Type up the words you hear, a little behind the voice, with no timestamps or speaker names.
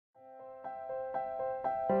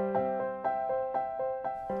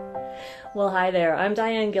Well, hi there, I'm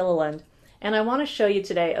Diane Gilliland, and I want to show you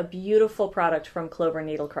today a beautiful product from Clover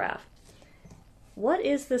Needlecraft. What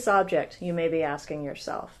is this object, you may be asking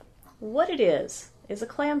yourself? What it is a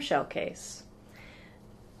clamshell case.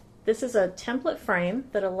 This is a template frame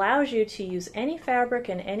that allows you to use any fabric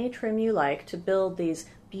and any trim you like to build these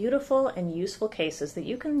beautiful and useful cases that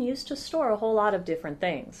you can use to store a whole lot of different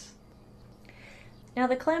things. Now,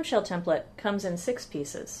 the clamshell template comes in 6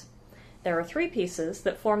 pieces. There are 3 pieces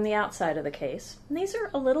that form the outside of the case, and these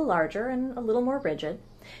are a little larger and a little more rigid.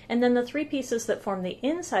 And then the 3 pieces that form the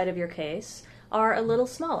inside of your case are a little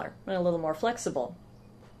smaller and a little more flexible.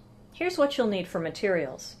 Here's what you'll need for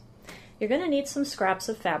materials. You're going to need some scraps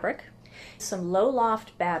of fabric, some low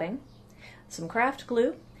loft batting, some craft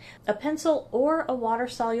glue, a pencil or a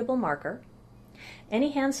water-soluble marker,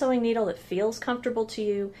 any hand sewing needle that feels comfortable to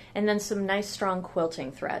you, and then some nice strong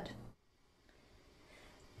quilting thread.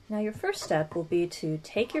 Now, your first step will be to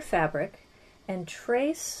take your fabric and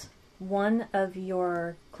trace one of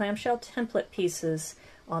your clamshell template pieces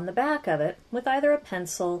on the back of it with either a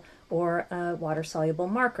pencil or a water-soluble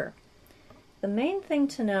marker. The main thing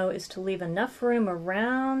to know is to leave enough room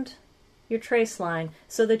around your trace line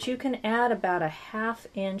so that you can add about a 1/2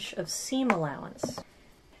 inch of seam allowance.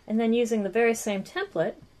 And then using the very same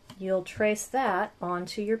template, you'll trace that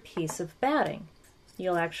onto your piece of batting.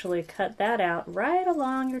 You'll actually cut that out right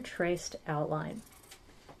along your traced outline.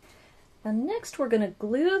 Now next we're going to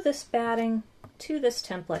glue this batting to this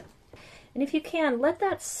template. And if you can, let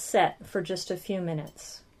that set for just a few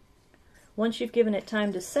minutes. Once you've given it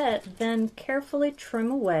time to set, then carefully trim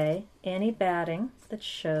away any batting that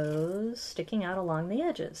shows sticking out along the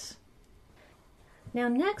edges. Now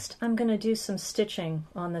next I'm going to do some stitching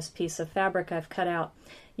on this piece of fabric I've cut out.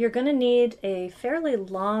 You're going to need a fairly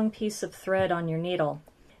long piece of thread on your needle.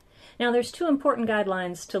 Now there's 2 important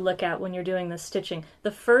guidelines to look at when you're doing this stitching.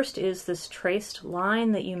 The first is this traced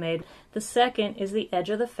line that you made. The second is the edge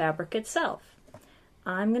of the fabric itself.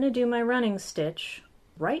 I'm going to do my running stitch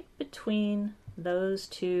right between those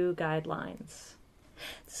 2 guidelines.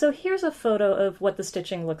 So here's a photo of what the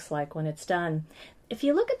stitching looks like when it's done. If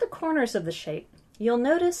you look at the corners of the shape, you'll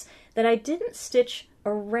notice that I didn't stitch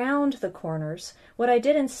around the corners. What I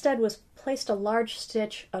did instead was placed a large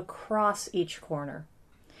stitch across each corner.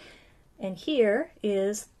 And here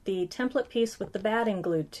is the template piece with the batting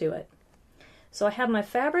glued to it. So I have my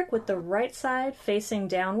fabric with the right side facing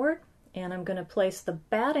downward, and I'm going to place the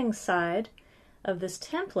batting side of this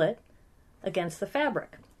template against the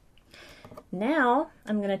fabric. Now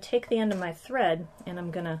I'm going to take the end of my thread and I'm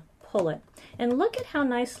going to pull it. And look at how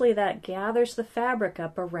nicely that gathers the fabric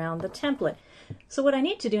up around the template. So what I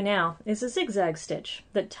need to do now is a zigzag stitch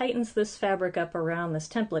that tightens this fabric up around this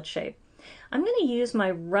template shape. I'm going to use my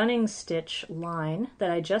running stitch line that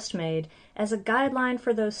I just made as a guideline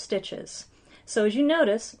for those stitches. So as you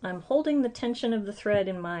notice, I'm holding the tension of the thread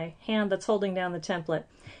in my hand that's holding down the template.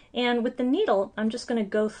 And with the needle, I'm just going to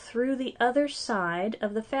go through the other side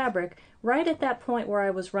of the fabric right at that point where I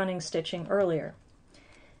was running stitching earlier.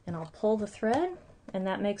 And I'll pull the thread, and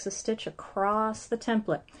that makes a stitch across the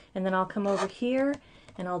template. And then I'll come over here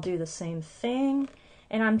and I'll do the same thing,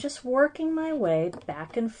 and I'm just working my way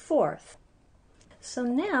back and forth. So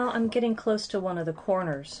now I'm getting close to one of the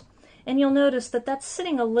corners, and you'll notice that that's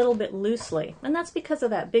sitting a little bit loosely, and that's because of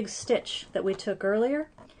that big stitch that we took earlier.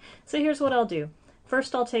 So here's what I'll do.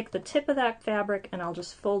 First I'll take the tip of that fabric and I'll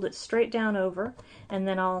just fold it straight down over, and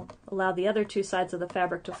then I'll allow the other 2 sides of the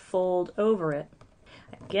fabric to fold over it.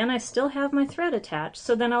 Again, I still have my thread attached,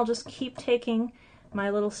 so then I'll just keep taking my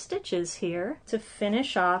little stitches here to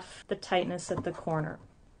finish off the tightness at the corner.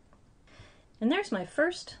 And there's my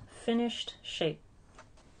first finished shape.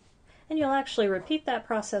 And you'll actually repeat that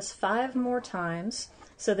process 5 more times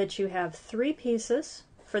so that you have 3 pieces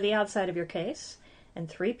for the outside of your case and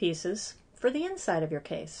 3 pieces for the inside of your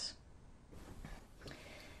case.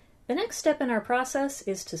 The next step in our process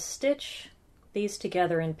is to stitch these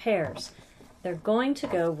together in pairs. They're going to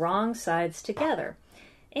go wrong sides together.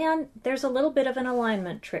 And there's a little bit of an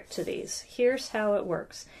alignment trick to these. Here's how it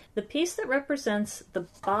works. The piece that represents the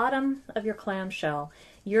bottom of your clamshell,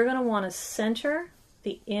 you're going to want to center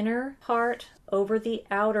the inner part over the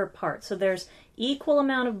outer part. So there's equal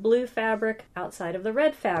amount of blue fabric outside of the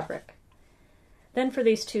red fabric. Then for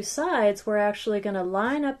these 2 sides, we're actually going to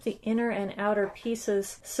line up the inner and outer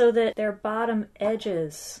pieces so that their bottom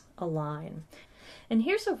edges align. And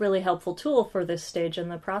here's a really helpful tool for this stage in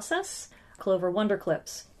the process, Clover Wonder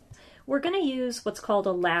Clips. We're going to use what's called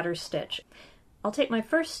a ladder stitch. I'll take my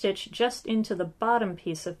first stitch just into the bottom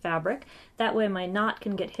piece of fabric, that way my knot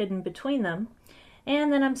can get hidden between them,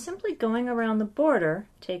 and then I'm simply going around the border,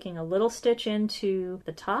 taking a little stitch into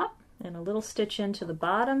the top and a little stitch into the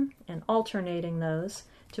bottom and alternating those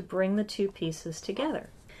to bring the two pieces together.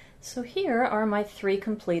 So here are my 3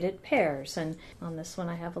 completed pairs, and on this one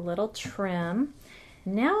I have a little trim.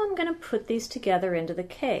 Now I'm going to put these together into the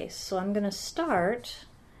case. So I'm going to start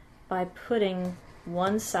by putting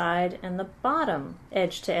one side and the bottom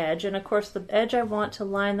edge to edge, and of course the edge I want to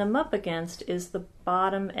line them up against is the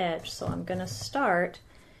bottom edge. So I'm going to start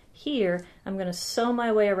here. I'm going to sew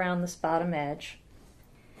my way around this bottom edge.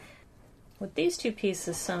 With these 2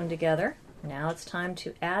 pieces sewn together, now it's time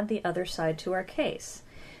to add the other side to our case.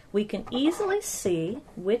 We can easily see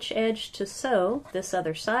which edge to sew this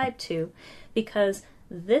other side to because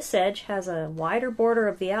this edge has a wider border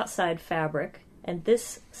of the outside fabric and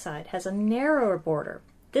this side has a narrower border.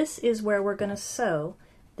 This is where we're going to sew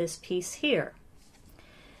this piece here.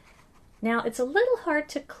 Now it's a little hard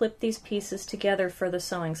to clip these pieces together for the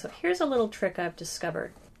sewing, so here's a little trick I've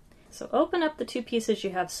discovered. So open up the 2 pieces you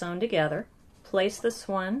have sewn together, place this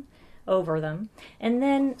one over them, and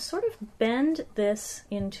then sort of bend this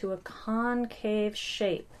into a concave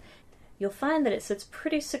shape. You'll find that it sits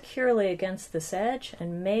pretty securely against this edge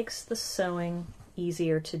and makes the sewing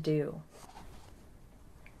easier to do.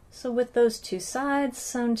 So with those 2 sides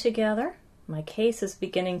sewn together, my case is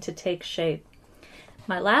beginning to take shape.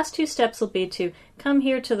 My last 2 steps will be to come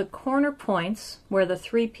here to the corner points where the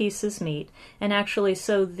 3 pieces meet and actually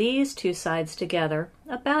sew these 2 sides together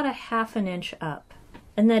about a ½ inch up.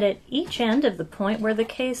 And then at each end of the point where the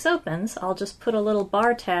case opens, I'll just put a little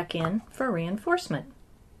bar tack in for reinforcement.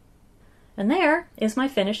 And there is my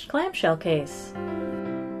finished clamshell case.